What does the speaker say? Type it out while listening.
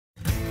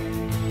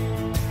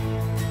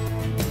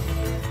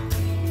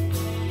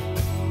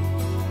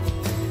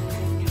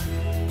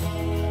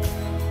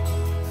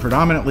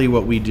Predominantly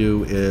what we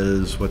do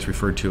is what's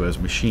referred to as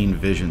machine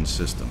vision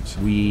systems.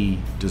 We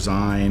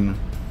design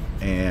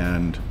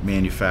and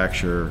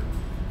manufacture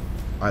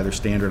either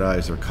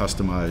standardized or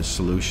customized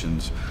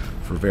solutions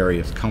for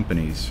various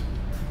companies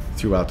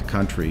throughout the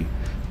country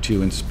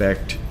to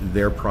inspect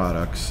their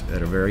products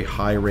at a very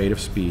high rate of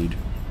speed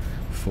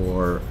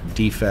for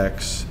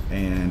defects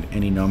and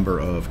any number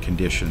of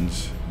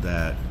conditions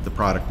that the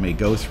product may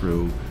go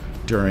through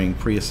during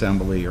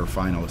pre-assembly or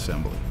final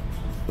assembly.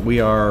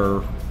 We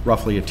are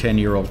roughly a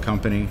 10-year-old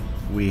company.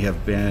 We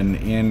have been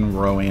in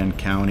Rowan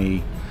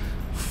County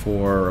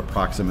for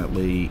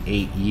approximately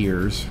 8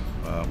 years.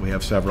 We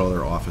have several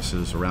other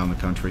offices around the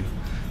country,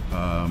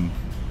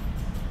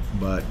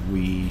 but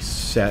we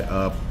set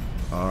up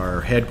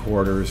our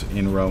headquarters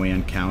in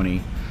Rowan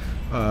County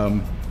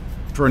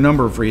for a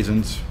number of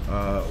reasons.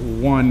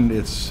 One,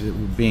 it's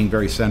being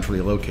very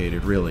centrally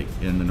located, really,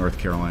 in the North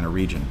Carolina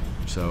region.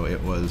 So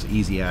it was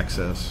easy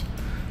access,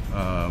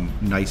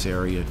 nice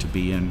area to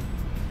be in,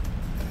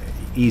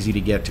 easy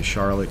to get to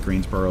Charlotte,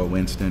 Greensboro,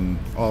 Winston,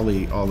 all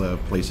the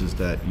places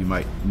that you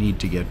might need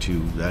to get to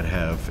that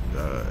have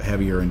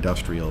heavier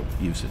industrial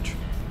usage.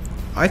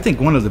 I think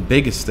one of the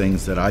biggest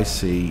things that I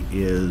see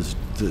is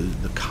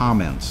the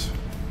comments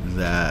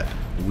that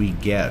we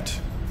get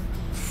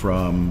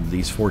from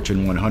these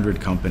Fortune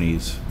 100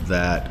 companies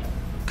that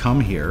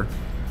come here.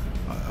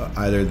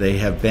 Either they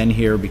have been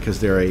here because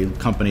they're a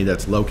company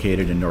that's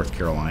located in North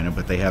Carolina,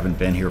 but they haven't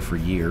been here for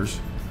years,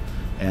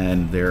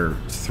 and they're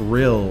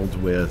thrilled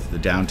with the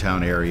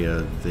downtown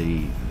area,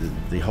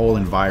 the whole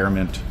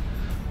environment,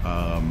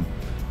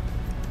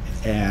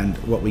 and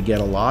what we get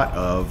a lot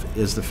of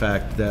is the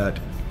fact that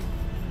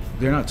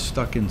they're not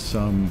stuck in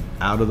some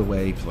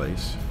out-of-the-way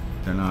place.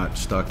 They're not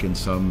stuck in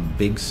some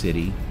big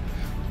city.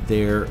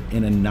 They're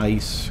in a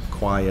nice,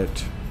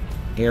 quiet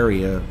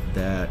area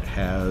that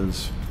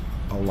has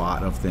a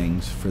lot of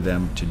things for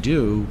them to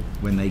do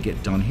when they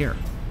get done here.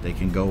 They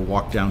can go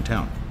walk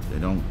downtown. They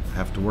don't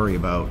have to worry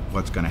about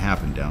what's going to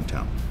happen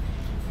downtown.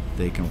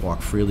 They can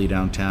walk freely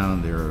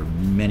downtown. There are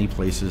many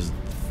places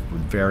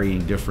with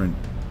varying different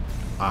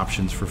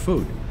options for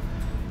food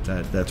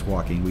that's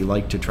walking. We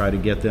like to try to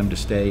get them to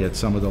stay at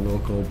some of the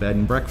local bed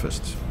and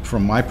breakfasts.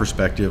 From my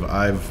perspective,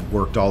 I've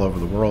worked all over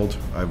the world.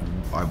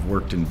 I've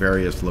worked in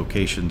various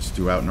locations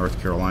throughout North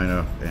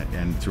Carolina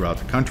and throughout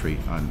the country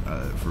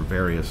for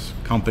various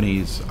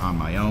companies on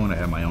my own. I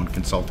have my own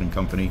consulting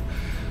company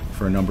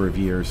for a number of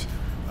years.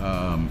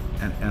 And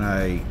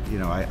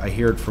I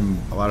hear it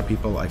from a lot of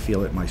people. I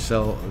feel it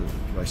myself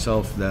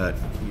that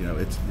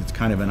it's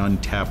kind of an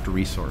untapped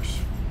resource,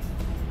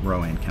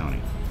 Rowan County.